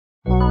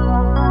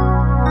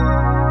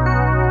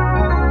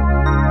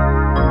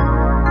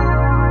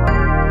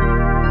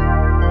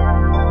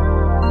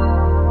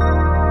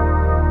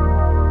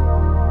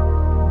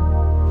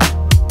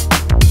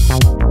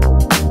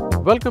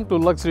Welcome to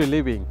Luxury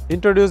Living.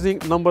 Introducing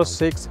number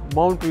 6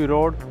 Mount View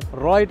Road,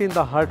 right in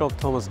the heart of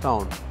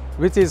Thomastown,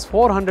 which is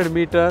 400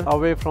 meters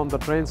away from the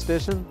train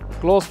station,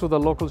 close to the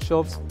local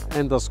shops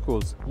and the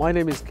schools. My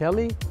name is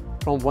Kelly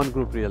from One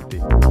Group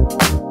Realty.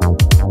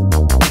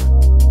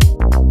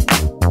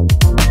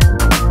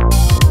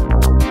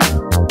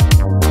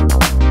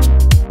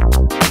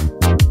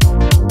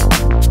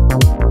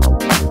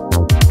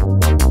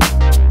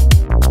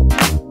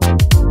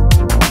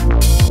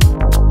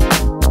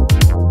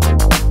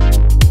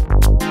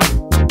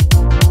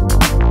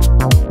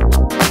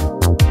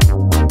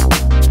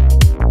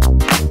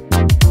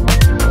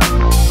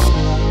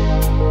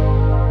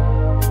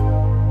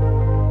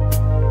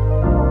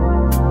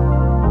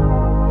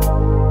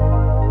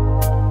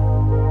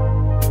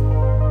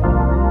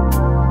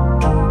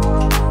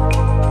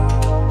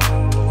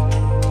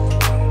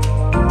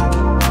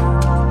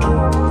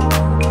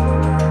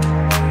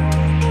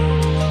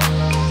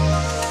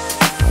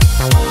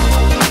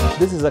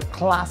 This is a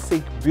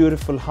classic,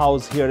 beautiful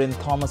house here in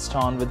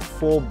Thomastown with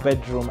 4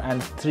 bedrooms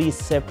and 3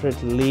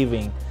 separate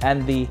living.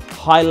 And the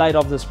highlight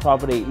of this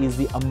property is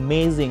the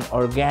amazing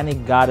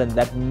organic garden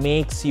that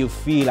makes you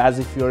feel as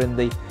if you're in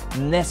the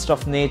nest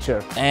of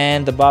nature.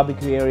 And the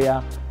barbecue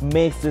area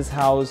makes this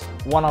house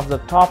one of the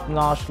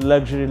top-notch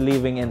luxury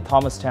living in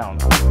Thomastown.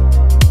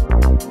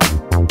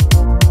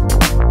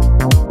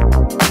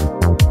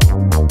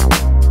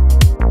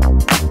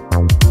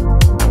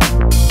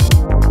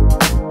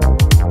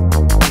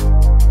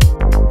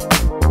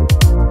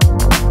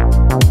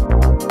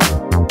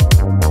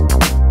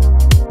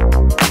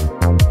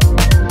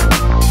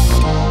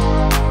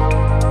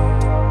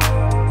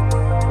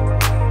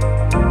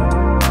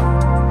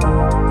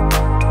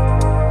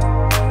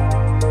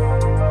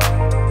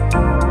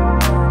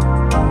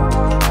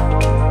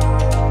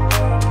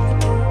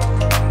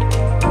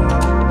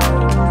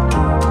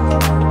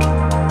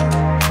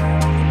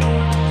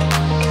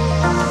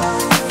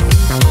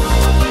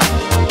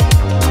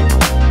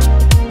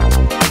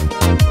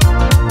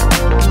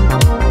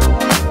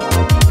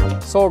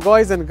 So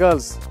guys and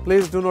girls,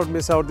 please do not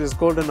miss out this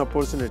golden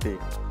opportunity.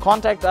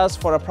 Contact us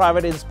for a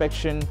private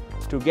inspection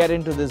to get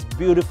into this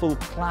beautiful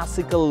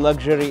classical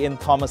luxury in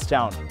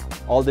Thomastown.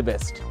 All the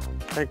best.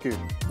 Thank you.